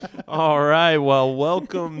All right. Well,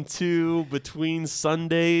 welcome to Between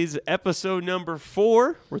Sundays, episode number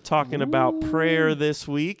 4. We're talking about prayer this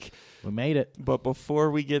week. We made it. But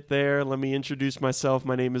before we get there, let me introduce myself.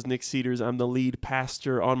 My name is Nick Cedars. I'm the lead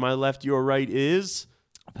pastor. On my left, your right is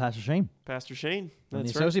Pastor Shane. Pastor Shane. And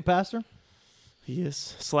That's the right. associate pastor? He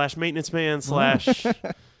is. / maintenance man /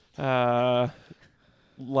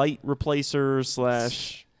 light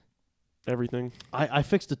replacer / everything. I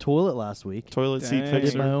fixed a toilet last week. Toilet seat Dang. I did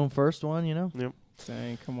fixer. my own first one, you know. Yep.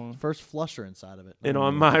 Dang, come on. First flusher inside of it. And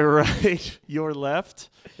on my right, your left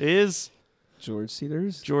is George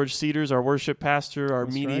Cedars. George Cedars, our worship pastor, our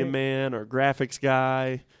That's media right. man, our graphics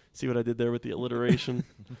guy. See what I did there with the alliteration?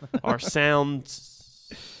 Our sound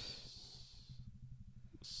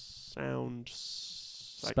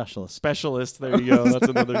specialist. There you go. That's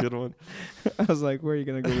another good one. I was like, where are you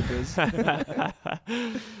going to go with this?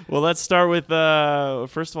 Well, let's start with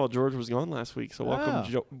first of all, George was gone last week, so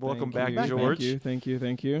welcome, welcome back, you. George. Thank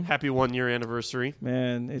you. Happy 1-year anniversary.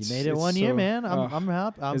 Man, You it's made it it's 1 year, so- man. I'm oh,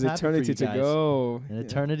 happy. I'm There's happy eternity for you to guys. go. An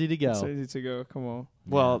eternity to go. Eternity to go. Come on.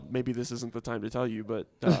 Well, maybe this isn't the time to tell you, but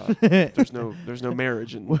there's no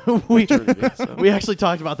marriage in we eternity. So. we actually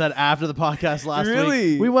talked about that after the podcast last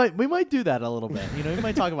Really? week. We might do that a little bit. You know, we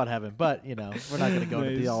might talk about heaven, but you know, we're not going to go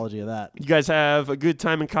into Nice. theology of that. You guys have a good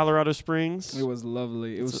time in Colorado Springs. It was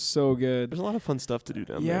lovely. It It's was so good. There's a lot of fun stuff to do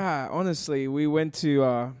down there. Yeah, honestly, we went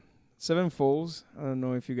to Seven Falls. I don't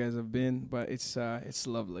know if you guys have been, but it's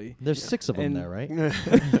lovely. There's Yeah. 6 of them And- there, right?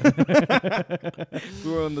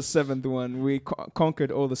 We were on the 7th one. We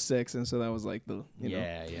conquered all the 6, and so that was like the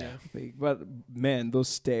Yeah. big. But man, those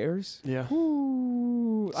stairs. Yeah.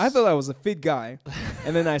 Ooh, I thought I was a fit guy,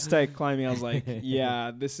 and then I started climbing. I was like,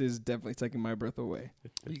 "Yeah, this is definitely taking my breath away."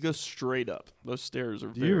 You go straight up. Those stairs are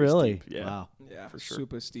Do very you really? steep. Yeah. Wow. Yeah, For sure.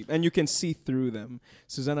 super steep, and you can see through them.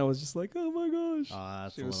 Susanna was just like, "Oh my gosh."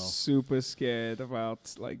 That's She a was little. super scared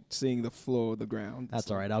about like seeing the floor of the ground. That's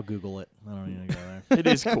So- all right. I'll Google it. I don't need to go there. It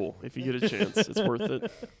is cool. If you get a chance, it's worth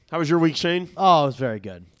it. How was your week, Shane? Oh, it was very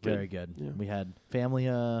good. Good. Very good. Yeah. We had family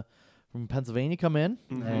from Pennsylvania come in,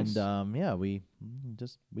 Mhm. and we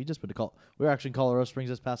just went to we were actually in Colorado Springs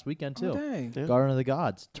this past weekend too. Oh, dang. Yeah. Garden of the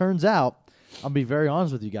Gods. Turns out, I'll be very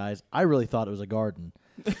honest with you guys. I really thought it was a garden.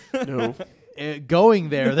 No. Going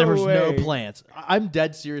there, there No was no way. plants. I'm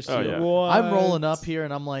dead serious. Oh, too. yeah. I'm rolling up here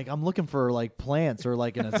and I'm looking for like plants or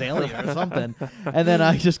like an azalea or something. And then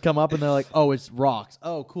I just come up and they're like, oh, it's rocks.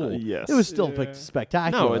 Oh, cool. Yes. It was still Yeah.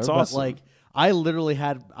 spectacular. No, it's but awesome. like, I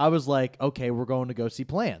was like, okay, we're going to go see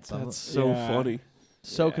plants. I'm That's so Yeah. funny.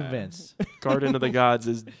 so Yeah. convinced. Garden of the Gods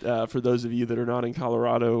is, for those of you that are not in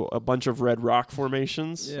Colorado, a bunch of red rock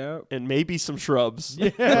formations Yeah. and maybe some shrubs.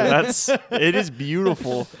 Yeah. So it is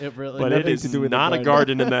beautiful, It really but it nothing is to do with the not a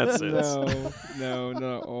garden. garden in that sense. No, not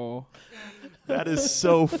at all. That is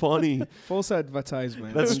so funny. False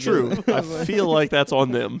advertisement. That's I'm true. just- I feel like that's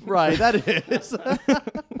on them. Right, that is.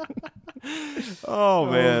 Oh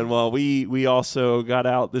man. Well, we also got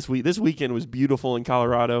out this week. This weekend was beautiful in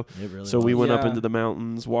Colorado. It really So we was. went up Yeah. into the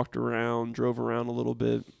mountains, walked around, drove around a little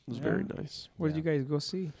bit. It was Yeah. very nice. What did you guys go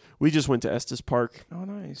see? We just went to Estes Park. Oh,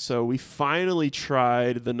 nice. So we finally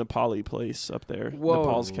tried the Nepali place up there, Whoa.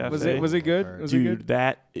 Nepal's Cafe. Was it good? Was it Dude, good?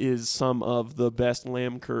 that is some of the best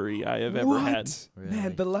lamb curry I have ever What? had. Really?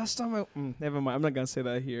 Man, the last time never mind. I'm not gonna say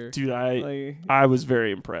that here. Dude, Like, I was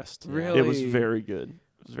very impressed. really? It was very good.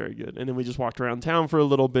 It was very good. And then we just walked around town for a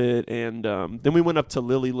little bit, and then we went up to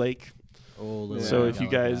Lily Lake. Oh, Yeah. So I if you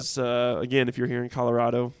like that. guys, again, if you're here in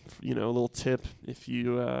Colorado, a little tip: if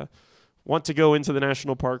you want to go into the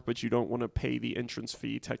national park, but you don't want to pay the entrance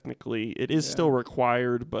fee, technically, it is Yeah. still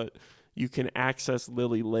required, but you can access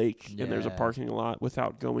Lily Lake, and there's a Yeah. parking lot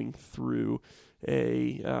without going through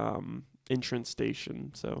a entrance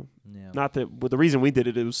station. So Yeah. not that, well, the reason we did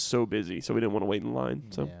it, it was so busy, so we didn't want to wait in line.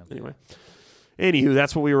 So Yeah. anyway. Anywho,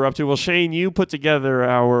 that's what we were up to. Well, Shane, you put together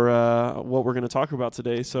our what we're going to talk about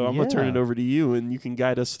today, so I'm going to turn it Yeah. over to you, and you can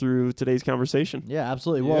guide us through today's conversation. Yeah,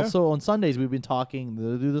 absolutely. Yeah. Well, so on Sundays we've been talking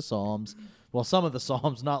through the Psalms. Well, some of the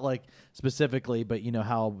Psalms, not like specifically, but you know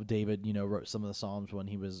how David, wrote some of the Psalms when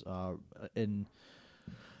he was in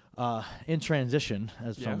transition,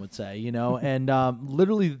 as Yeah. some would say, And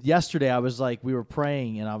literally yesterday, I was like, we were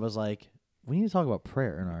praying, and I was like, we need to talk about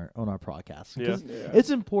prayer on our podcast. Yeah. 'Cause it's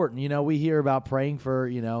important. We hear about praying for,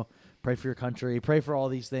 pray for your country, pray for all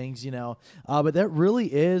these things, but that really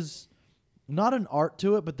is not an art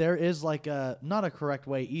to it, but there is like not a correct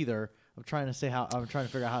way either. I'm trying to figure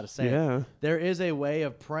out how to say it. Yeah. There is a way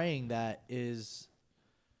of praying that is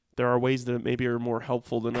There are ways that maybe are more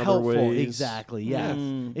helpful than other helpful. ways. Exactly. Yes.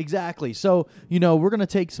 Mm. Exactly. So, we're going to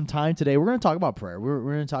take some time today. We're going to talk about prayer. We're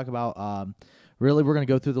going to talk about really, we're going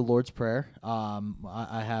to go through the Lord's Prayer.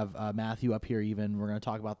 I have Matthew up here even. We're going to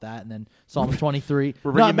talk about that. And then Psalm 23.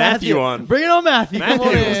 We're bringing Matthew on. Bring it on, Matthew. Come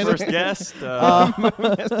on in. First guest.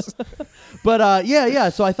 But yeah.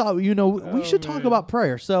 So I thought, we should talk about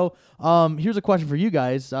prayer. So here's a question for you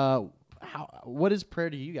guys. What is prayer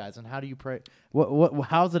to you guys, and how do you pray?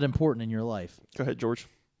 How is it important in your life? Go ahead, George.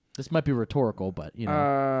 This might be rhetorical, but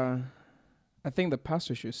I think the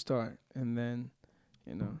pastor should start, and then,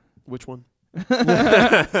 Which one?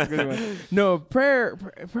 Good one. No, prayer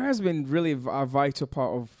has been really a vital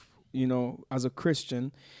part of, as a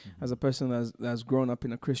Christian, as a person that's grown up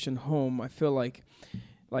in a Christian home. I feel like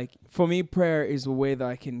for me, prayer is a way that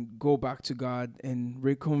I can go back to God and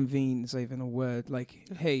reconvene, is even a word, like,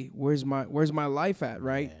 hey, where's my life at,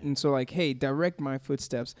 right? Yeah. And so, like, hey, direct my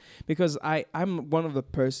footsteps, because I'm one of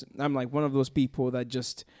those people that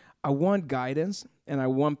just, I want guidance, and I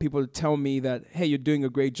want people to tell me that, hey, you're doing a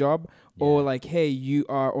great job, or like, hey, you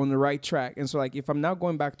are on the right track. And so, like, if I'm now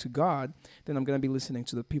going back to God, then I'm going to be listening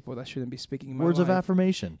to the people that shouldn't be speaking in my words life. of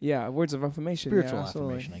affirmation. Yeah, words of affirmation. Spiritual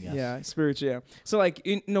affirmation, I guess. Yeah, spiritual, yeah. So, like,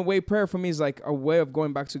 in a way, prayer for me is like a way of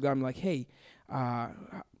going back to God. I'm like, hey, how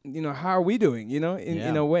are we doing, in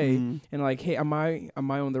a way? Mm-hmm. And like, hey, am I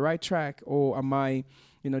on the right track, or am I,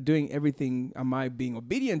 doing everything? Am I being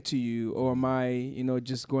obedient to you, or am I,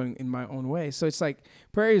 just going in my own way? So it's like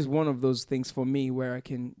prayer is one of those things for me where I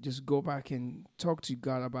can just go back and talk to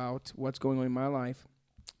God about what's going on in my life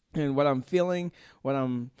and what I'm feeling, what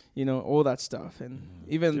I'm, all that stuff. And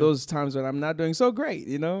even those times when I'm not doing so great,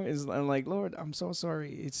 I'm like, Lord, I'm so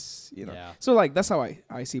sorry. It's, So like, that's how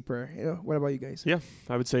I see prayer. What about you guys? Yeah,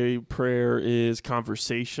 I would say prayer is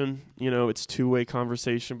conversation. It's two-way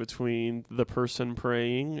conversation between the person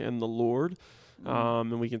praying and the Lord.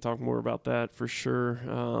 And we can talk more about that for sure.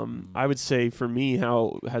 I would say for me,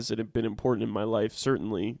 how has it been important in my life?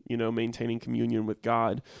 Certainly, maintaining communion with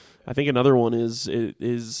God. I think another one is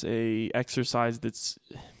a exercise that's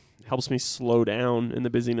helps me slow down in the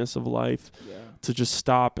busyness of life to just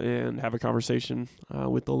stop and have a conversation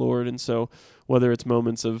with the Lord. And so whether it's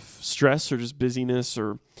moments of stress or just busyness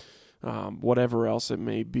or whatever else it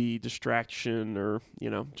may be, distraction or,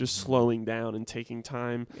 just slowing down and taking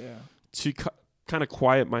time to kind of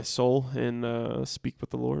quiet my soul and speak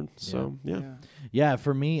with the Lord. So, Yeah,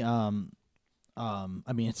 for me,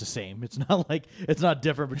 I mean, it's the same. It's not like it's not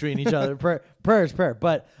different between each other. Prayer is prayer.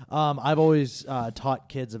 But I've always taught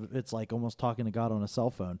kids it's like almost talking to God on a cell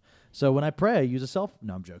phone. So when I pray, I use a cell phone.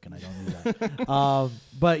 No, I'm joking. I don't use that.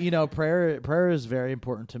 But, prayer is very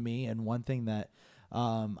important to me. And one thing that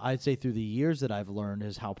I'd say through the years that I've learned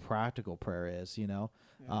is how practical prayer is,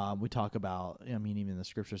 We talk about, even the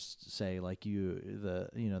scriptures say like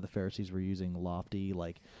the Pharisees were using lofty,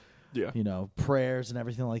 prayers and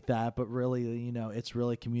everything like that. But really, it's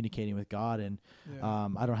really communicating with God. And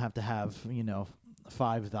I don't have to have,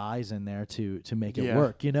 5 thys in there to make it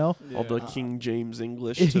work, all the King James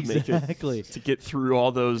English to make it to get through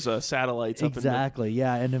all those satellites. Exactly.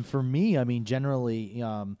 Yeah. And then for me, generally,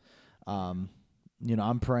 I'm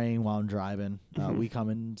praying while I'm driving. We come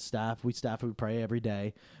in we pray every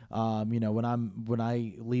day. When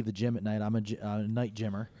I leave the gym at night, I'm a night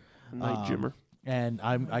gymmer. And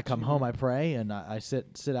I come home, I pray, and I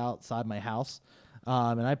sit outside my house,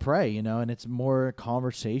 and I pray, and it's more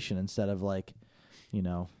conversation instead of like,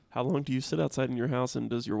 How long do you sit outside in your house, and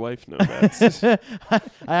does your wife know that?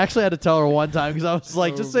 I actually had to tell her one time because I was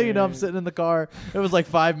like, just so you know, I'm sitting in the car. It was like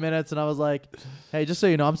 5 minutes, and I was like, hey, just so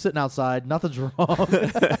you know, I'm sitting outside. Nothing's wrong.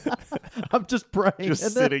 I'm just praying.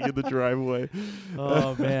 Just sitting in the driveway.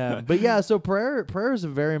 Oh, man. But yeah, so prayer is a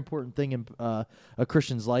very important thing in a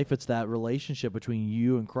Christian's life. It's that relationship between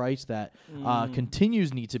you and Christ that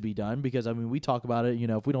continues need to be done because, we talk about it,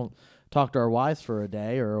 if we don't talk to our wives for a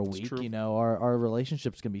day or a week, our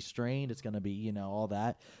relationship's going to be strained. It's going to be, all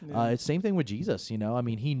that. It's same thing with Jesus, he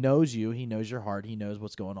knows you. He knows your heart. He knows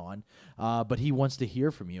what's going on. But he wants to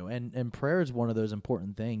hear from you. And prayer is one of those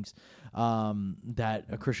important things that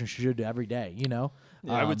a Christian should do every day,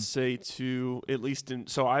 I would say too, at least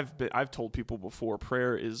I've told people before,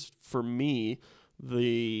 prayer is for me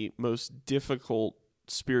the most difficult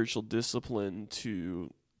spiritual discipline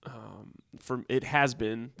it has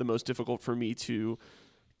been the most difficult for me to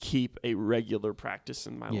keep a regular practice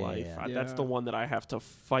in my life. That's the one that I have to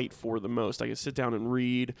fight for the most. I can sit down and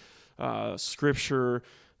read scripture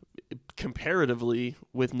comparatively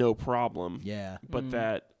with no problem. But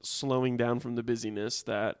that slowing down from the busyness,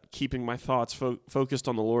 that keeping my thoughts focused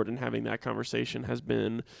on the Lord and having that conversation has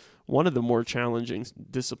been one of the more challenging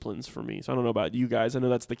disciplines for me. So I don't know about you guys. I know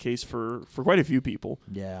that's the case for quite a few people.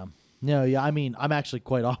 Yeah. No, yeah, I mean, I'm actually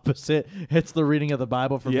quite opposite. It's the reading of the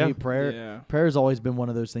Bible for Yeah. me. Prayer, Yeah. prayer's always been one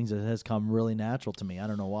of those things that has come really natural to me. I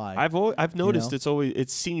don't know why. I've noticed know? it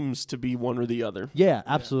seems to be one or the other. Yeah,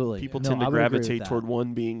 absolutely. People No, tend I to would agree with gravitate that. toward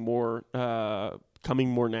one being more coming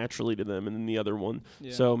more naturally to them, and then the other one.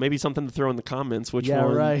 Yeah. So maybe something to throw in the comments. Which Yeah,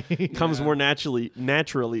 one right. comes Yeah. more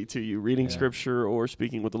naturally to you, reading Yeah. scripture or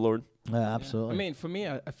speaking with the Lord? Yeah, Yeah. absolutely. I mean, for me,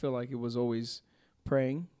 I feel like it was always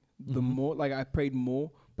praying. The Mhm. more, like I prayed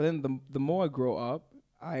more, but then the more I grow up,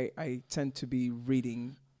 I tend to be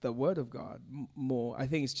reading the Word of God more. I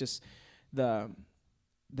think it's just the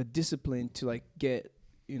discipline to like get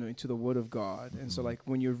into the Word of God, and so like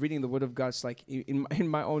when you're reading the Word of God, it's like in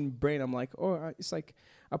my own brain, I'm like, it's like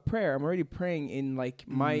a prayer. I'm already praying in like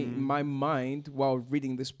my mind while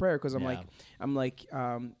reading this prayer, because I'm like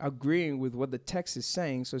agreeing with what the text is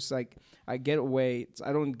saying. So it's like I get away.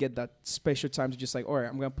 I don't get that special time to just like, all right,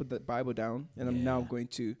 I'm gonna put the Bible down and I'm now going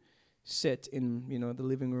to sit in the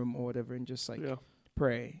living room or whatever and just like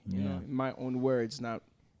pray. In my own words, not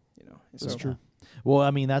That's so, true. Well, I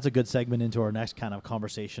mean, that's a good segment into our next kind of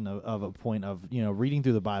conversation of a point of, reading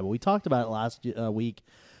through the Bible. We talked about it last week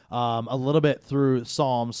a little bit through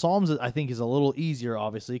Psalms. Psalms, I think, is a little easier,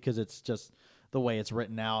 obviously, because it's just the way it's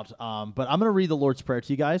written out. But I'm going to read the Lord's Prayer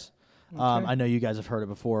to you guys. Okay. I know you guys have heard it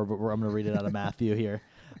before, but I'm going to read it out of Matthew here,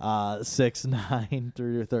 6:9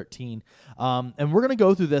 through 13. And we're going to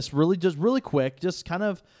go through this really quick, just kind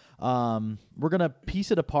of we're going to piece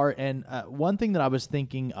it apart. And one thing that I was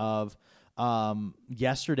thinking of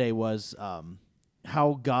yesterday was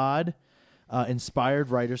how God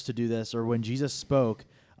inspired writers to do this, or when Jesus spoke,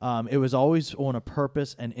 it was always on a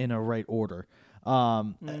purpose and in a right order.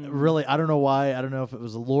 Really, I don't know why. I don't know if it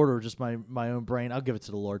was the Lord or just my own brain. I'll give it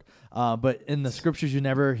to the Lord. But in the scriptures, you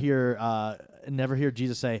never hear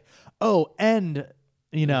Jesus say, "Oh, and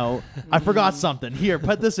I forgot something. Here,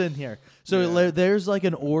 put this in here." So there's like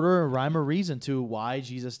an order, a rhyme or reason to why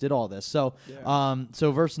Jesus did all this. So,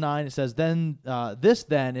 so verse 9, it says, this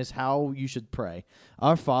then is how you should pray.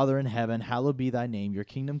 Our Father in heaven, hallowed be thy name. Your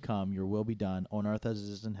kingdom come, your will be done on earth as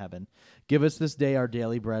it is in heaven. Give us this day our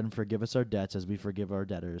daily bread, and forgive us our debts as we forgive our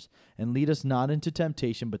debtors. And lead us not into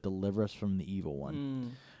temptation, but deliver us from the evil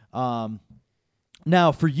one.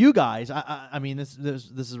 Now, for you guys, I mean, this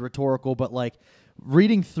is rhetorical, but like,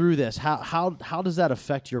 reading through this, how does that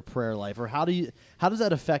affect your prayer life, or how does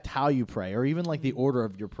that affect how you pray, or even like the order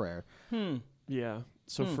of your prayer? Yeah.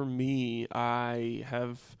 So for me, I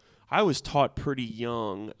was taught pretty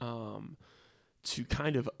young to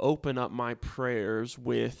kind of open up my prayers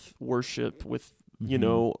with worship, with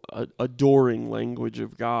adoring language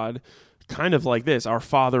of God. Kind of like this: Our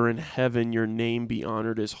Father in heaven, your name be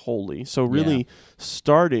honored as holy. So really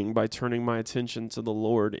starting by turning my attention to the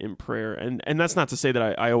Lord in prayer. And that's not to say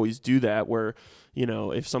that I always do that, where,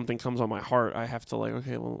 if something comes on my heart, I have to like,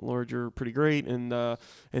 okay, well, Lord, you're pretty great. And now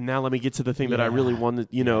let me get to the thing that I really wanted.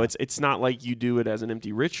 It's not like you do it as an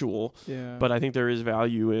empty ritual, but I think there is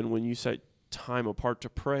value in when you set time apart to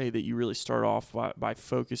pray, that you really start off by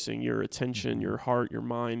focusing your attention, your heart, your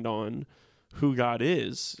mind on who God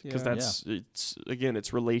is, because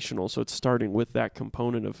it's relational. So it's starting with that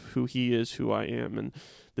component of who He is, who I am, and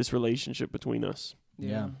this relationship between us.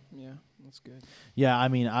 Yeah, that's good. Yeah, I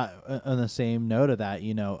mean, on the same note of that,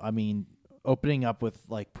 I mean, opening up with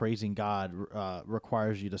like praising God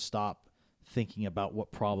requires you to stop thinking about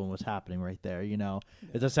what problem was happening right there.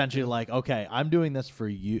 It's essentially like, okay, I'm doing this for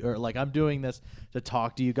you, or like I'm doing this to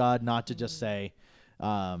talk to you, God, not to just say,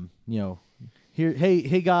 here,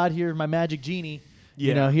 hey God, here's my magic genie.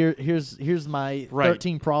 Here's my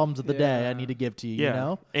 13 problems of the day I need to give to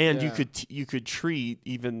you. And you could treat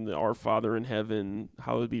even Our Father in heaven,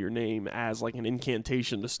 hallowed be your name, as like an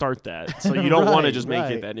incantation to start that. So you don't want to just make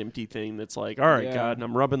it that empty thing that's like, all right, God, and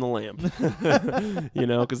I'm rubbing the lamp.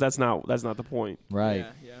 Because that's not the point. Right.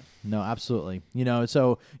 Yeah. No, absolutely.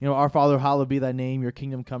 So Our Father, hallowed be thy name. Your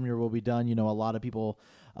kingdom come, your will be done. A lot of people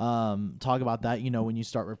talk about that, when you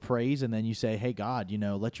start with praise and then you say, hey God,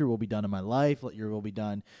 let your will be done in my life, let your will be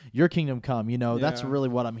done, your kingdom come, that's really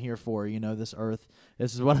what I'm here for. This earth,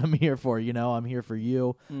 this is what I'm here for. I'm here for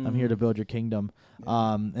you. I'm here to build your kingdom.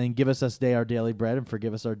 And give us this day our daily bread, and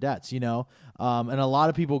forgive us our debts. And a lot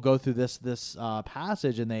of people go through this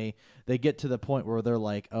passage, and they get to the point where they're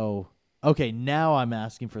like, oh, okay, now I'm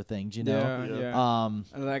asking for things, Yeah. And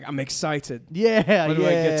like, I'm excited. Yeah, what do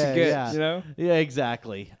I get to get? Yeah. Yeah,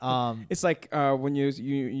 exactly. It's like when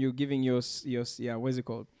you're giving your what is it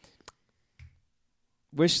called?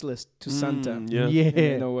 Wish list to Santa.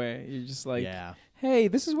 In a way, you're just like, hey,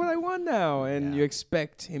 this is what I want now, and you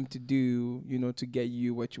expect him to do, to get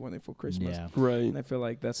you what you wanted for Christmas. Right. And I feel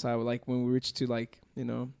like that's how, like, when we reach to like,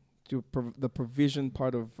 to the provision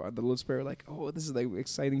part of the Lord's Prayer, like, oh, this is the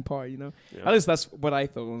exciting part, you know. Yeah. At least that's what I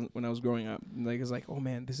thought when I was growing up. Like, it's like, oh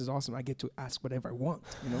man, this is awesome. I get to ask whatever I want,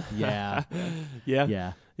 you know. Yeah. Yeah.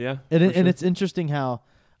 Yeah. Yeah. And for sure. it's interesting how,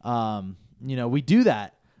 we do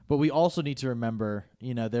that, but we also need to remember,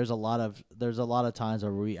 there's a lot of times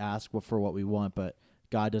where we ask for what we want, but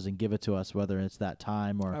God doesn't give it to us, whether it's that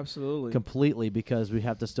time or Absolutely. completely, because we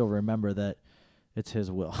have to still remember that it's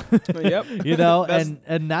His will. Yep.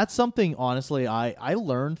 And that's something, honestly, I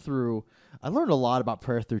learned a lot about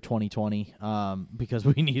prayer through 2020 because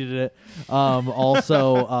we needed it.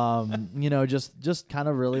 Also, just kind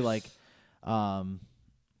of really like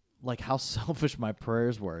how selfish my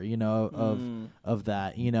prayers were, of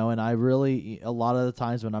that, and I really, a lot of the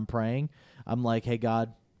times when I'm praying, I'm like, hey,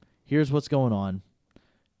 God, here's what's going on.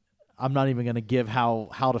 I'm not even going to give how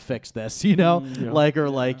to fix this, I need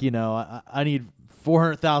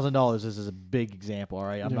 $400,000. This is a big example. All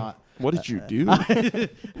right. I'm not. What did you do? Robbed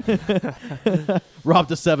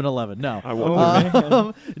a 7-Eleven. No. I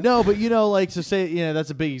wonder. No, but so say,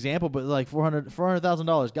 that's a big example, but like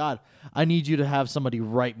 $400,000. God, I need you to have somebody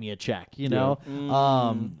write me a check, we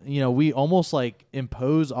almost like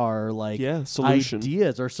impose our solution.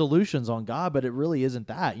 ideas or solutions on God, but it really isn't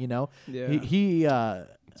that, Yeah. He I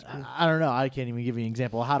don't know. I can't even give you an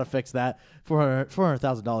example of how to fix that.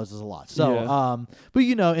 $400,000 is a lot. So, but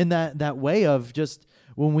in that way of just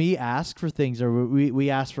when we ask for things or we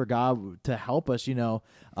ask for God to help us, He will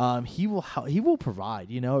provide.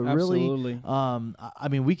 It Absolutely.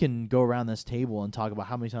 really. We can go around this table and talk about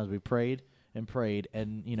how many times we prayed and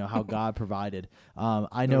how God provided.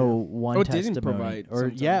 I know one testimony, didn't provide,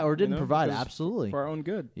 or didn't provide. Absolutely, for our own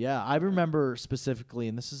good. Yeah, I remember specifically,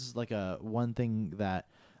 and this is like one thing that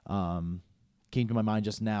came to my mind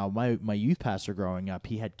just now. My youth pastor growing up,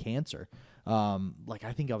 he had cancer. I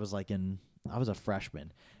think I was a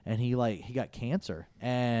freshman, and he got cancer,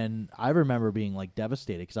 and I remember being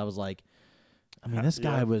devastated because I was like, this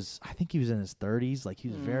guy was, I think he was in his 30s, he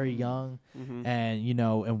was very young, and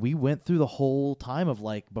and we went through the whole time of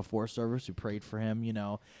before service, we prayed for him,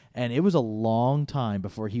 and it was a long time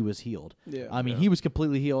before he was healed. Yeah, he was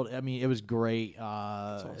completely healed. It was great.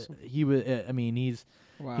 That's awesome. He was, he's.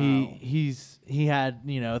 Wow. He had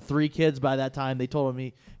 3 kids by that time. They told him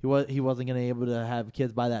he wasn't going to be able to have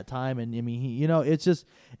kids by that time, and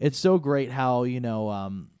it's so great how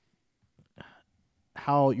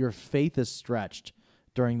how your faith is stretched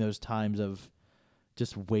during those times of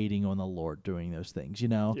just waiting on the Lord doing those things,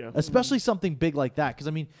 especially something big like that.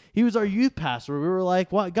 Because he was our youth pastor. We were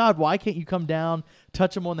like, "What, God? Why can't you come down,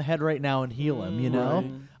 touch him on the head right now, and heal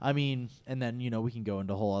him?" Right. And then we can go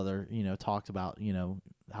into a whole other talks about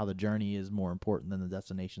how the journey is more important than the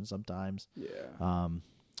destination sometimes. Yeah.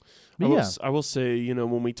 I will say,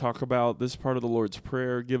 when we talk about this part of the Lord's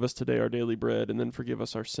Prayer, give us today our daily bread, and then forgive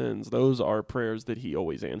us our sins. Those are prayers that He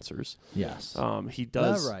always answers. Yes. He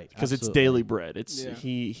does, right, because it's absolutely. daily bread. It's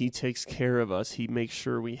He takes care of us. He makes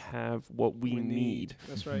sure we have what we need.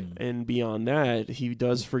 That's right. And beyond that, He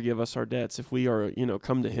does forgive us our debts. If we are,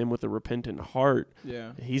 come to Him with a repentant heart,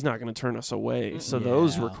 He's not going to turn us away. So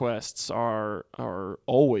those requests are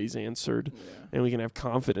always answered, and we can have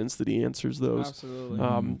confidence that He answers those. Absolutely.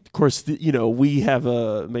 Of course, we have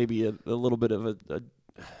maybe a little bit of a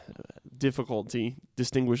difficulty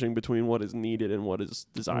distinguishing between what is needed and what is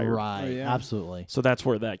desired. Right. Oh, yeah. Absolutely. So that's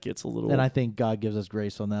where that gets a little. And I think God gives us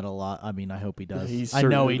grace on that a lot. I hope He does. He I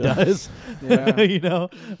know He does. Yeah. And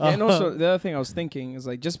and also the other thing I was thinking is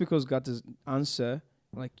just because God does answer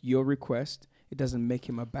your request, it doesn't make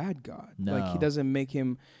Him a bad God. No. He doesn't make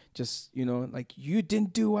Him just, you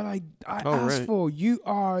didn't do what I asked right. for. You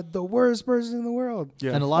are the worst person in the world.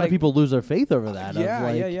 Yeah. And a lot of people lose their faith over that.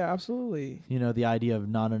 Yeah, absolutely. The idea of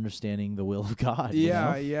not understanding the will of God.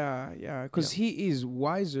 Yeah. Because He is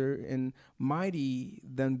wiser and mighty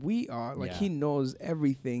than we are. He knows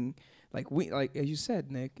everything. As you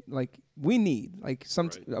said, Nick, we need,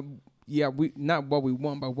 we not what we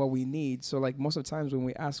want, but what we need. So most of the times when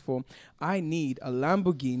we ask for, I need a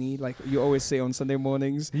Lamborghini, like you always say on Sunday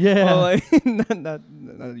mornings. Yeah. Or not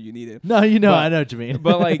that you need it. No, I know what you mean.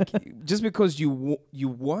 But just because you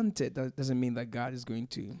want it, that doesn't mean that God is going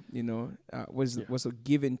to, was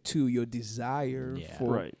given to your desire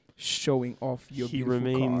for showing off your He beautiful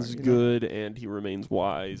remains car, good, and He remains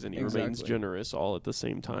wise, and He remains Exactly. generous all at the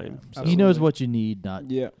same time. So He knows what you need,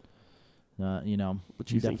 not Yeah. what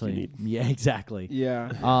you think you need. Yeah, exactly.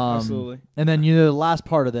 Yeah. Absolutely. And then the last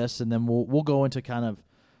part of this, and then we'll go into kind of.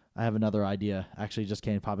 I have another idea. Actually, just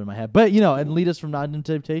can't pop in my head. But and lead us from not into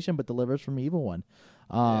temptation, but deliver us from evil one.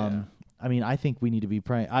 I think we need to be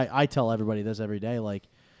praying. I tell everybody this every day.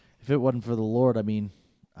 If it wasn't for the Lord,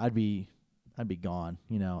 I'd be gone.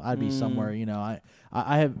 I'd be somewhere.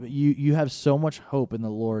 I have you have so much hope in the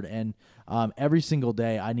Lord, and every single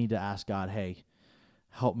day I need to ask God, hey,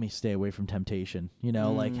 help me stay away from temptation.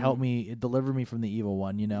 Like help me, deliver me from the evil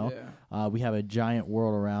one. We have a giant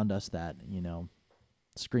world around us that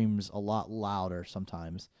screams a lot louder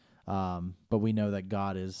sometimes, but we know that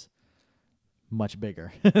God is much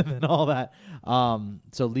bigger than all that.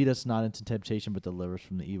 So lead us not into temptation, but deliver us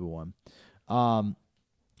from the evil one.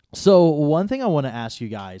 So one thing I want to ask you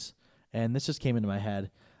guys, and this just came into my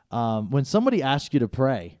head, when somebody asks you to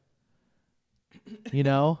pray,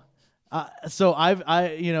 so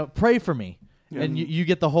I pray for me, and you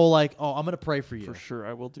get the whole like, oh, I'm gonna pray for you. For sure,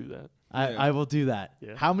 I will do that. I will do that.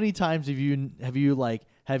 Yeah. How many times have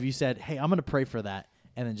you said, hey, I'm gonna pray for that,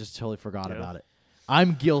 and then just totally forgot about it?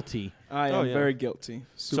 I'm guilty. I am very guilty.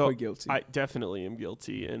 Super guilty. I definitely am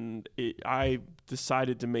guilty, and I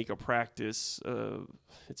decided to make a practice.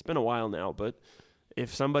 It's been a while now, but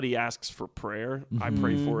if somebody asks for prayer, I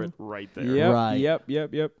pray for it right there. Yep. Right.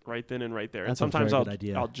 Yep. Right then and right there. That's and sometimes a very good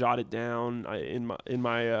idea. I'll jot it down in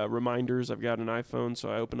my reminders. I've got an iPhone, so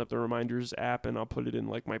I open up the reminders app and I'll put it in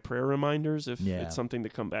like my prayer reminders if it's something to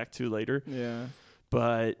come back to later. Yeah.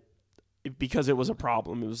 But because it was a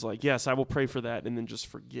problem, it was like, yes, I will pray for that, and then just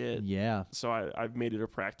forget. Yeah. So I've made it a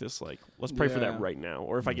practice, like, let's pray for that right now.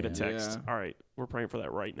 Or if I get a text, all right, we're praying for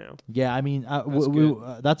that right now. Yeah, I mean,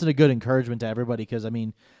 that's a good encouragement to everybody, because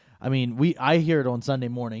I hear it on Sunday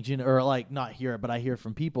mornings, or like not hear it, but I hear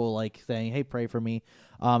from people like saying, "Hey, pray for me."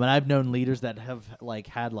 And I've known leaders that have like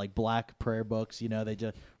had like black prayer books. They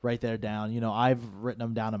just write that down. I've written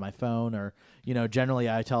them down on my phone, or generally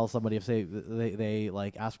I tell somebody if they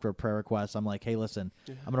like ask for a prayer request, I'm like, "Hey, listen,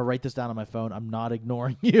 I'm gonna write this down on my phone. I'm not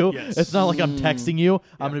ignoring you. Yes. It's not like I'm texting you.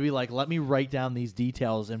 I'm gonna be like, let me write down these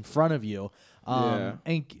details in front of you." And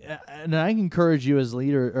I encourage you as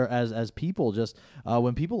leader or as people, just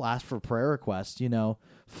when people ask for prayer requests,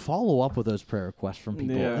 follow up with those prayer requests from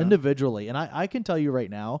people individually. And I can tell you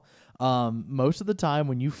right now, most of the time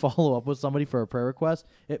when you follow up with somebody for a prayer request,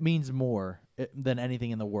 it means more than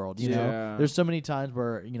anything in the world. There's so many times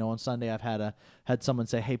where on Sunday I've had someone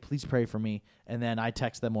say, "Hey, please pray for me," and then I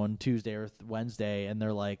text them on Tuesday or Wednesday, and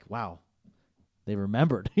they're like, "Wow." They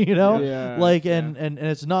remembered, and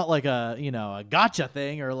it's not like a gotcha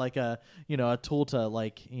thing or like a tool to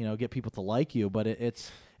like get people to like you, but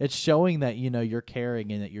it's showing that you're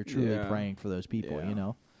caring and that you're truly praying for those people.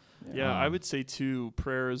 Yeah, I would say too,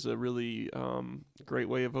 prayer is a really great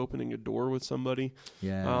way of opening a door with somebody.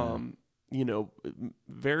 Yeah.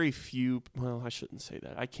 Very few. Well, I shouldn't say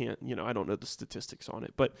that. I can't. I don't know the statistics on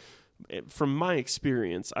it, but from my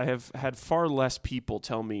experience, I have had far less people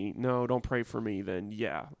tell me, "No, don't pray for me," than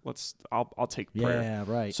I'll take prayer. Yeah,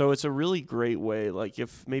 right. So it's a really great way. Like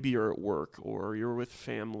if maybe you're at work or you're with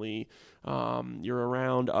family, you're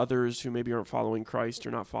around others who maybe aren't following Christ,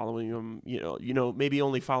 you're not following them. Maybe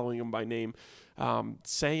only following them by name,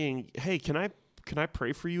 saying, "Hey, can I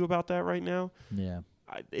pray for you about that right now?" Yeah.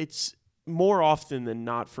 It's more often than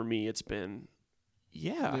not for me. It's been,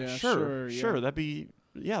 sure, that'd be.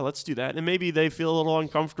 Yeah, let's do that. And maybe they feel a little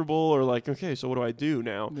uncomfortable or like, okay, so what do I do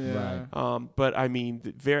now? Yeah. Right. But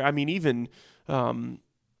even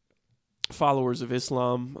followers of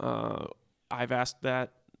Islam, I've asked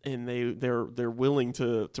that, and they're willing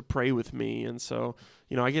to pray with me. And so,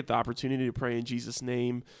 I get the opportunity to pray in Jesus'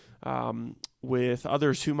 name with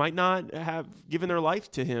others who might not have given their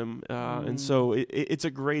life to him. And so it's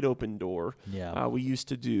a great open door. Yeah. We used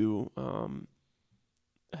to do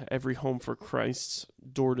every Home for Christ's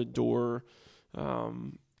door-to-door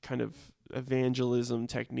kind of evangelism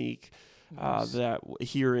technique that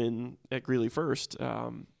here at Greeley First.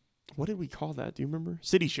 What did we call that? Do you remember?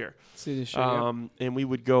 City Share. City Share. And we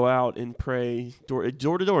would go out and pray door to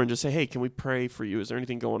door and just say, "Hey, can we pray for you? Is there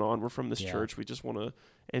anything going on? We're from this church. We just want to,"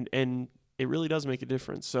 and it really does make a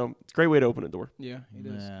difference. So it's a great way to open a door. Yeah, it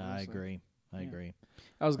is. Yeah, I agree. I agree.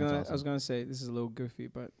 I was gonna say this is a little goofy,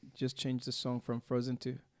 but just change the song from Frozen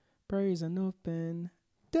to "Prayer is an open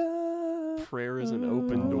door." Prayer is an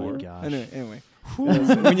open door. My gosh. Anyway.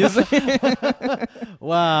 When you say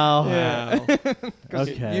wow. Yeah.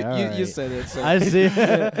 Okay. You said it. So. I see.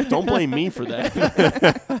 Don't blame me for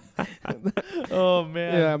that. Oh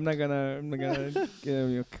man. Yeah, I'm not gonna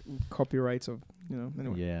get copyrights of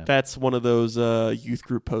anyway. Yeah. That's one of those youth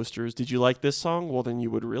group posters. Did you like this song? Well, then you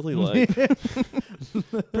would really like.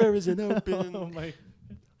 Prayer is an open. Oh my.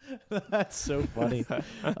 That's so funny.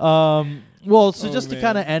 Well, so just to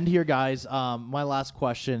kind of end here, guys, my last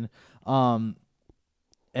question, and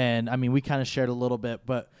I mean, we kind of shared a little bit,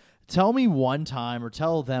 but tell me one time, or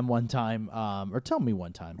tell them one time, or tell me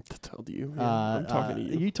one time. To tell you, I'm talking to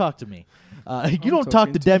you. You talk to me. You don't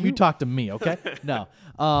talk to them. You talk to me. Okay. No.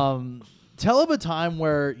 Tell of a time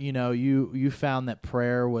where you found that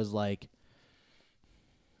prayer was like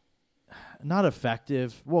not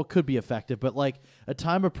effective. Well, it could be effective, but like a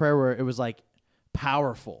time of prayer where it was like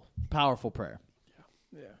powerful prayer.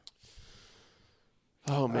 Yeah.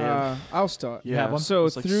 Oh man, I'll start. yeah. have one? So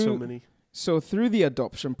It's like so many. So through the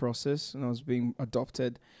adoption process, and I was being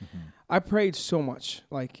adopted, I prayed so much.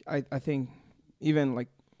 Like I think even like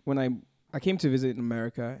when I came to visit in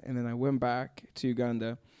America, and then I went back to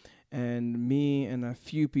Uganda, and me and a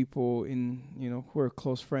few people who were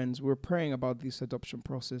close friends, we were praying about this adoption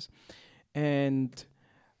process, and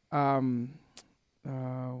what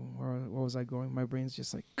was I going? My brain's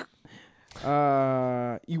just like,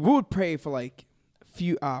 you would pray for like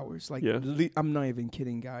few hours, like I'm not even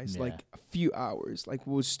kidding, guys. Yeah. Like a few hours. Like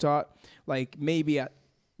we'll start like maybe at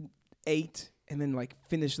 8 and then like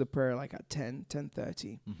finish the prayer like at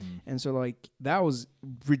 10:30. And so like that was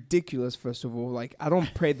ridiculous. First of all, like I don't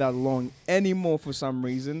pray that long anymore for some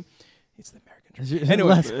reason. It's the American church.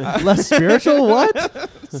 Anyway, less spiritual. What?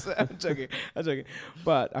 I'm joking.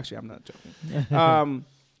 But actually, I'm not joking.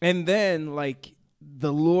 And then like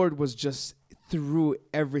the Lord was just through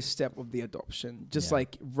every step of the adoption, just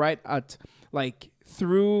like right at like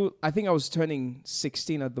through. I think I was turning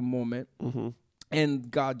 16 at the moment, and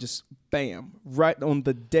God just bam, right on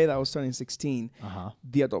the day that I was turning 16,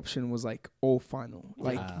 the adoption was like all final.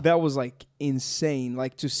 Like that was like insane.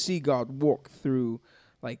 Like to see God walk through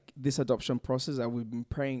like this adoption process that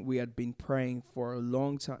we had been praying for a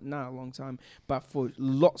long time, not a long time, but for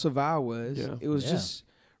lots of hours. Yeah. It was just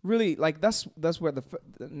really like that's where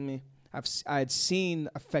I had seen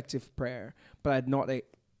effective prayer, but I had not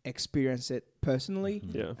experienced it personally.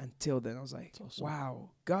 Until then, I was like, awesome. wow,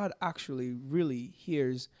 God actually really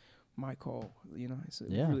hears my call. It's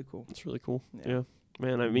really cool. It's really cool. Yeah. Yeah,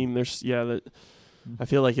 man. I mean, that. I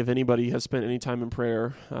feel like if anybody has spent any time in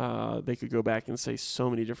prayer, they could go back and say so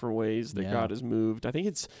many different ways that God has moved. I think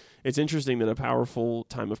it's interesting that a powerful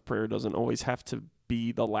time of prayer doesn't always have to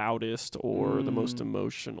be the loudest or the most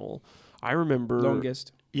emotional. I remember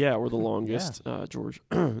Longest. Yeah, or the longest, George.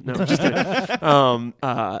 No, I'm just kidding.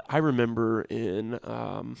 I remember in,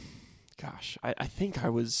 I think I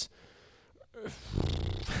was,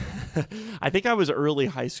 early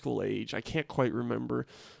high school age. I can't quite remember,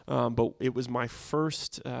 but it was my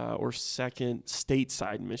first or second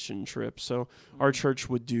stateside mission trip. So our church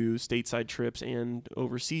would do stateside trips and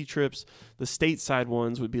overseas trips. The stateside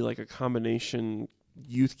ones would be like a combination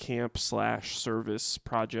youth camp / service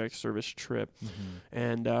trip.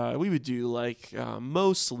 And we would do like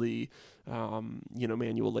mostly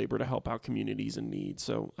manual labor to help out communities in need.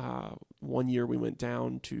 So one year we went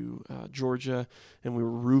down to Georgia, and we were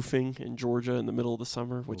roofing in Georgia in the middle of the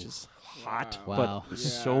summer, which is hot, but it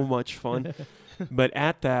was so much fun. But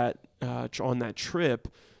at that on that trip,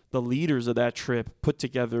 the leaders of that trip put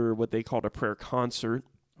together what they called a prayer concert.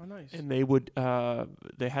 Oh, nice. And they would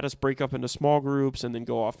they had us break up into small groups and then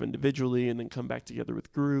go off individually and then come back together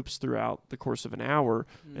with groups throughout the course of an hour.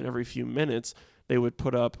 And every few minutes they would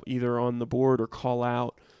put up either on the board or call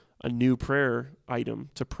out a new prayer item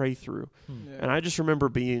to pray through. And I just remember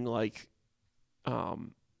being like,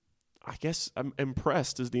 I guess I'm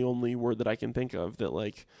impressed is the only word that I can think of, that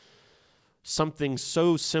like something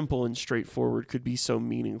so simple and straightforward could be so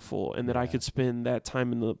meaningful, and that I could spend that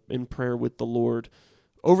time in prayer with the Lord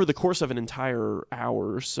over the course of an entire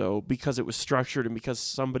hour or so, because it was structured and because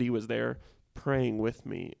somebody was there praying with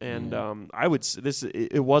me. And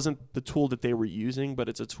it wasn't the tool that they were using, but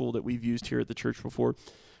it's a tool that we've used here at the church before.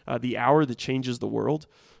 The Hour That Changes the World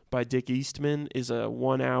by Dick Eastman is a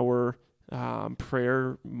 1 hour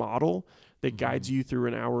prayer model that guides you through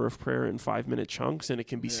an hour of prayer in 5-minute chunks, and it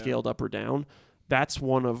can be scaled up or down. That's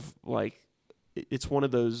one of it's one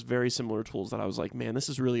of those very similar tools that I was like, man, this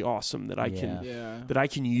is really awesome that I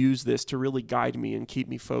can use this to really guide me and keep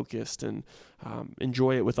me focused and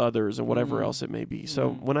enjoy it with others and whatever else it may be. So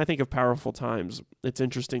when I think of powerful times, it's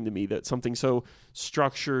interesting to me that something so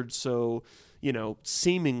structured, so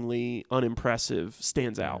seemingly unimpressive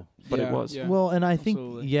stands out, but it was. Yeah. Well, and I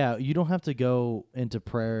think you don't have to go into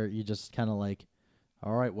prayer. You just kind of like,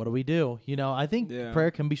 all right, what do we do? I think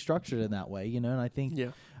prayer can be structured in that way. And I think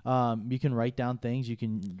you can write down things. You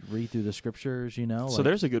can read through the scriptures. So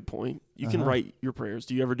there's a good point. You can write your prayers.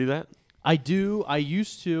 Do you ever do that? I do. I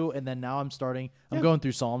used to, and then now I'm starting. I'm going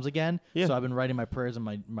through Psalms again. Yeah. So I've been writing my prayers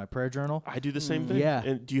in my prayer journal. I do the same thing. Yeah.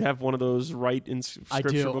 And do you have one of those I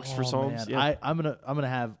scripture do. books for Oh, Psalms? man. I'm gonna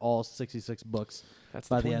have all 66 books That's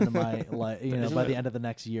by the the point. end of my Isn't by it? the end of the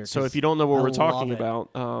next year. So 'cause if you don't know what I we're talking love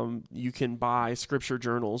it. about, you can buy scripture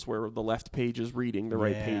journals where the left page is reading, the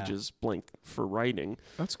right Yeah. page is blank for writing.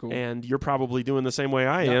 That's cool. And you're probably doing the same way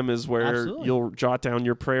I Yep, am, is where absolutely. you'll jot down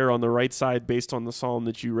your prayer on the right side based on the psalm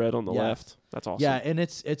that you read on the Yeah. left. That's awesome. Yeah, and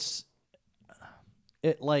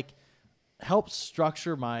it like helps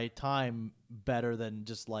structure my time better than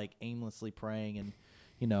just like aimlessly praying and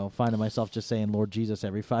finding myself just saying Lord Jesus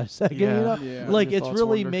every 5 seconds. Yeah. Yeah. Like Your it's thoughts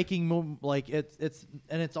really wander. making like it's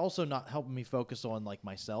and it's also not helping me focus on like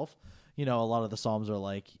myself. A lot of the psalms are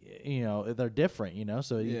like they're different.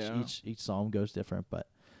 So Yeah. each psalm goes different, but.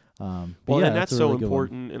 Well, yeah, and that's a so really good one.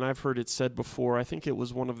 important. And I've heard it said before. I think it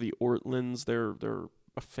was one of the Ortlands. They're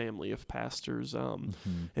a family of pastors. Mhm.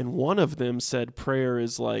 And one of them said prayer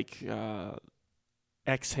is like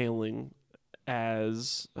exhaling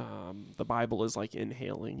as the Bible is like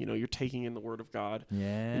inhaling. You're taking in the Word of God Yeah,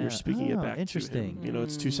 and you're speaking it back interesting. to Him.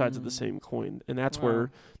 It's two sides of the Mm. same coin, and that's Wow.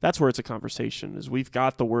 where it's a conversation. Is we've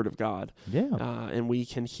got the Word of God, Yeah, and we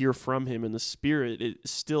can hear from Him in the Spirit. It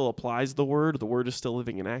still applies the Word. The Word is still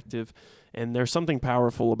living and active, and there's something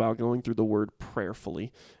powerful about going through the Word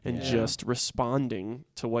prayerfully and Yeah. just responding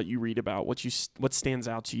to what you read about, what stands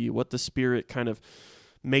out to you, what the Spirit kind of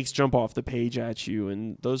makes jump off the page at you.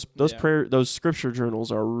 And those Yeah. those scripture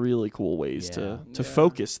journals are really cool ways to Yeah.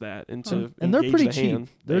 focus that and to and they're engage pretty the cheap. hand.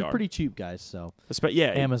 They're are. pretty cheap, guys. So Yeah,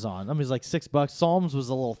 Amazon. I mean, it's like $6. Psalms was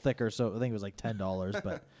a little thicker, so I think it was like $10.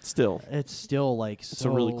 But still. it's still like a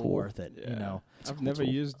so really cool. worth it. Yeah. I've cool never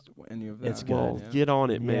tool. used any of that. It's good. Well, Yeah. get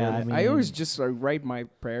on it, Yeah, man. I mean- I always just like write my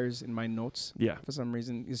prayers in my notes Yeah. for some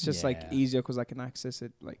reason. It's just like Yeah. easier because I can access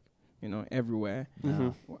it like everywhere.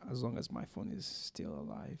 Mhm. As long as my phone is still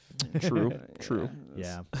alive. True, Yeah, true.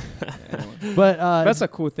 Yeah, Anyway. but That's a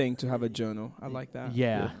cool thing to have a journal. I like that.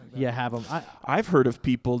 yeah, I like yeah. that. Have them. I've heard of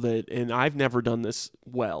people that, and I've never done this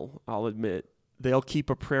well, I'll admit, they'll keep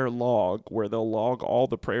a prayer log where they'll log all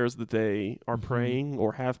the prayers that they are Mhm. praying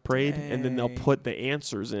or have prayed, and then they'll Dang. put the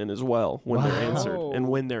answers in as well when they're Wow. answered and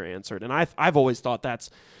when they're answered. And I've always thought that's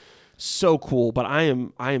so cool, but I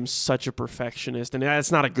am such a perfectionist, and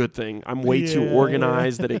that's not a good thing. I'm way too Yeah,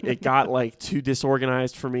 organized that it got like too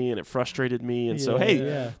disorganized for me, and it frustrated me. And so, hey,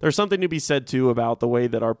 yeah. there's something to be said too about the way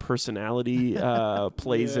that our personality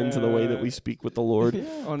plays into the way that we Yeah. speak with the Lord. Yeah,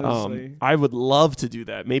 honestly. I would love to do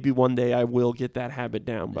that. Maybe one day I will get that habit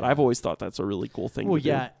down, but Yeah. I've always thought that's a really cool thing Well, to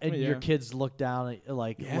yeah, do. and your Yeah. kids look down at Yeah.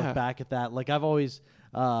 look back at that. Like I've always,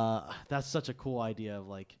 that's such a cool idea of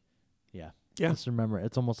like, yeah. Just remember,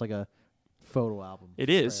 it's almost like a photo album. It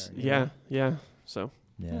is. prayer, you Yeah, know? yeah. So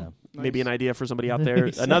Yeah. maybe an Nice. idea for somebody out there.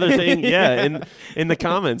 Nice. Another thing, yeah, in the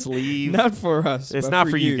comments, leave. Not for us. It's but not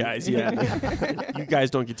for you guys. Yeah, you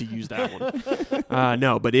guys don't get to use that one.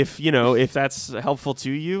 No, but if that's helpful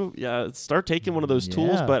to you, start taking one of those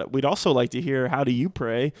tools. Yeah. But we'd also like to hear, how do you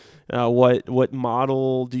pray? What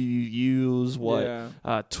model do you use? What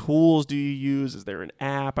Yeah. tools do you use? Is there an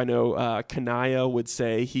app? I know Kanaya would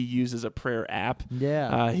say he uses a prayer app.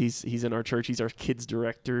 Yeah. He's in our church. He's our kids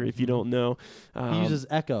director. If you don't know, He uses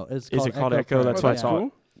Echo. It's is it called Echo? Prayer. That's Oh, what I that's thought.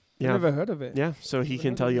 cool. Yeah. Never heard of it. Yeah, so he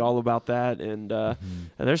can tell you all about that, and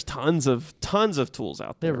there's tons of tools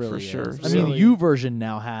out there There really for sure. is. I So- mean, Really? U version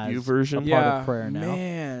now has YouVersion. a part Yeah, of prayer now.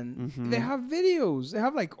 man. Mhm. They have videos. They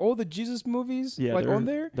have like all the Jesus movies Yeah, like they're- on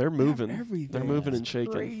there. they're They have moving. everything. They're moving It's and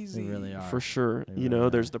shaking. Crazy. They really are. for sure. They You know, really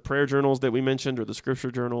there's are. the prayer journals that we mentioned, or the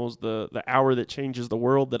scripture journals, the hour that changes the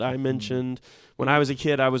world that I mentioned. When I was a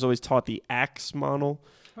kid, I was always taught the ACTS model,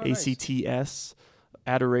 Oh, nice. ACTS.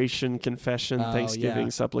 Adoration, confession, Oh, Thanksgiving, yeah.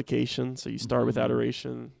 supplication. So you start with Mhm.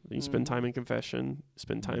 adoration, then you spend Mhm. time in confession,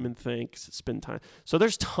 spend time in thanks, spend time. So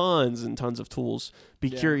there's tons and tons of tools. Be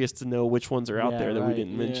Yeah. curious to know which ones are out Yeah, there that we right.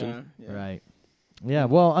 didn't mention. Yeah. Right. Yeah.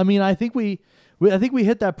 Well, I mean, I think we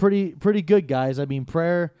hit that pretty good, guys. I mean,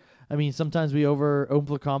 prayer. I mean, sometimes we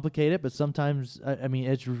overcomplicate it, but sometimes I mean,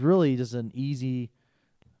 it's really just an easy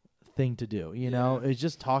thing to do. You know, Yeah. it's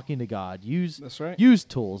just talking to God. That's right. Use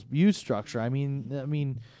tools. Use structure. I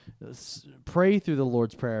mean, pray through the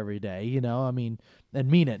Lord's Prayer every day. You know, I mean, and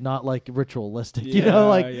mean it, not like ritualistic. You know, Yeah,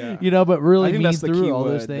 like yeah. you know, but really I think mean that's the through key all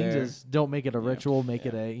those word things. there. Is don't make it a Yeah. ritual. Make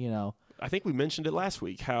it Yeah. a I think we mentioned it last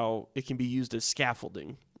week, how it can be used as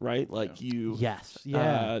scaffolding, right? Like you. yes,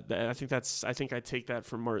 yeah. I think I take that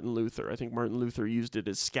from Martin Luther. I think Martin Luther used it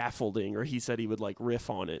as scaffolding, or he said he would like riff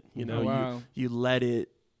on it. You know, Oh, wow. you let it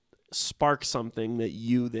spark something that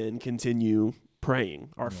you then continue praying,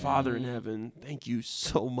 Our Father in heaven, thank you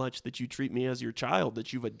so much that you treat me as your child,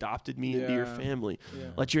 that you've adopted me into your family. Yeah.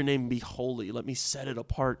 Let your name be holy. Let me set it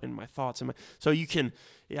apart in my thoughts. So you can,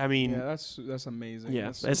 I mean. Yeah, that's amazing. Yeah,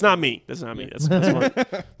 That's it's not me. That's not me. That's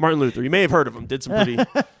Martin Luther. You may have heard of him. Did some pretty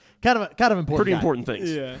kind of important. pretty guy. important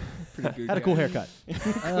things. Yeah. Pretty good. Had a cool haircut.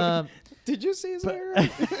 Did you see his hair?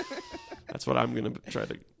 That's what I'm going to try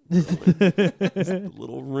to. A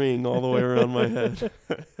little ring all the way around my head.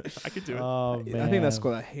 I could do it. Oh man, I think that's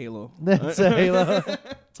called a halo. That's a halo.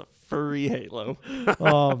 It's a furry halo.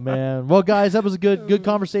 Oh man. Well, guys, that was a good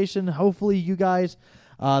conversation. Hopefully, you guys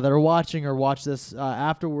that are watching or watch this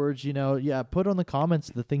afterwards, put on the comments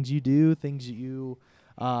the things you do, things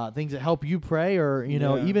that help you pray, or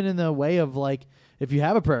even in the way of like. If you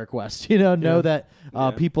have a prayer request, know that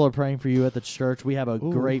people are praying for you at the church. We have a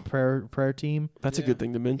great prayer team. That's a good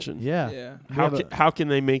thing to mention. Yeah. How can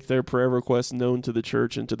they make their prayer requests known to the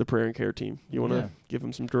church and to the prayer and care team? You want to give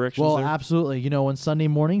them some directions Well, there? absolutely. On Sunday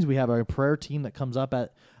mornings, we have a prayer team that comes up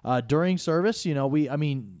at during service. Mel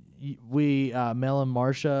and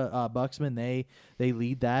Marcia Buxman, they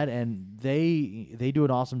lead that, and they do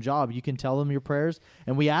an awesome job. You can tell them your prayers,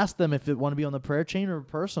 and we ask them if they want to be on the prayer chain or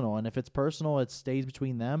personal. And if it's personal, it stays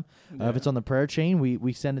between them. If it's on the prayer chain,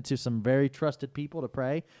 we send it to some very trusted people to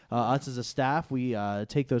pray. Us as a staff, we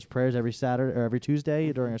take those prayers every Saturday or every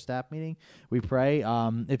Tuesday during our staff meeting. We pray.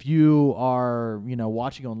 If you are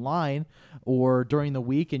watching online or during the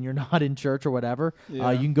week and you're not in church or whatever, you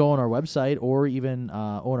can go on our website or even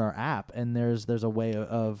on our app, and there's a way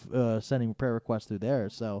of sending prayer requests through there.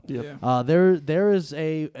 So there is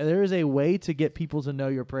a way to get people to know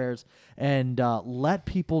your prayers and let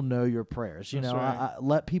people know your prayers.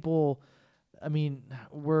 Let people. I mean,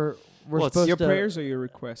 we're supposed your to prayers or your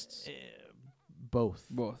requests. Both.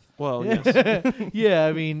 Well, yes. Yeah,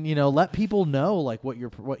 I mean, let people know like what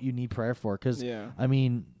you need prayer for, because I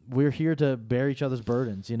mean, we're here to bear each other's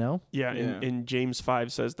burdens, Yeah, and James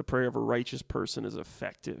 5 says the prayer of a righteous person is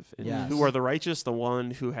effective. And who are the righteous? The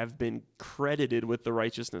one who have been credited with the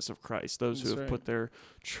righteousness of Christ, those who have put their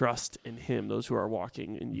trust in him, those who are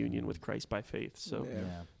walking in union with Christ by faith. So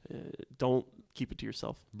don't keep it to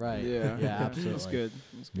yourself. Right. Yeah, absolutely. That's good.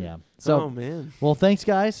 Yeah. So, man. Well, thanks,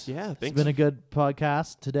 guys. Yeah, thanks. It's been a good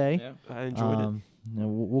podcast today. Yeah. I enjoyed it.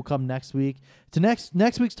 We'll come next week to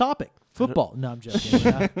next week's topic. Football. No, I'm joking.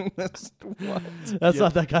 That's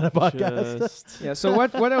not that kind of podcast. So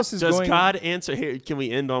what else is Does going? God answer? Here, can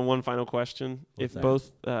we end on one final question?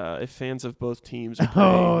 What's If fans of both teams are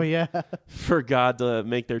praying for God to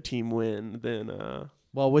make their team win, then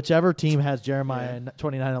well, whichever team has Jeremiah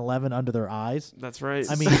 29:11 under their eyes. That's right.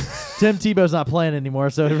 I mean, Tim Tebow's not playing anymore,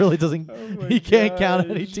 so it really doesn't. He can't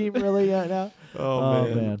count any team really right now. Oh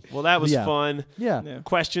man. Well, that was fun. Yeah.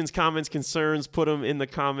 Questions, comments, concerns, put them in the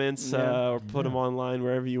comments or put them online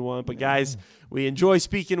wherever you want. But guys, we enjoy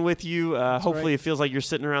speaking with you. Hopefully it feels like you're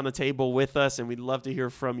sitting around the table with us, and we'd love to hear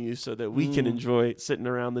from you so that we can enjoy sitting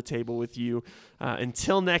around the table with you.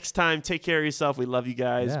 Until next time, take care of yourself. We love you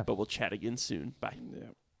guys, but we'll chat again soon. Bye. Yeah.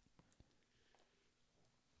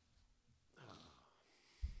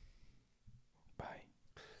 Bye.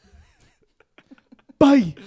 Bye.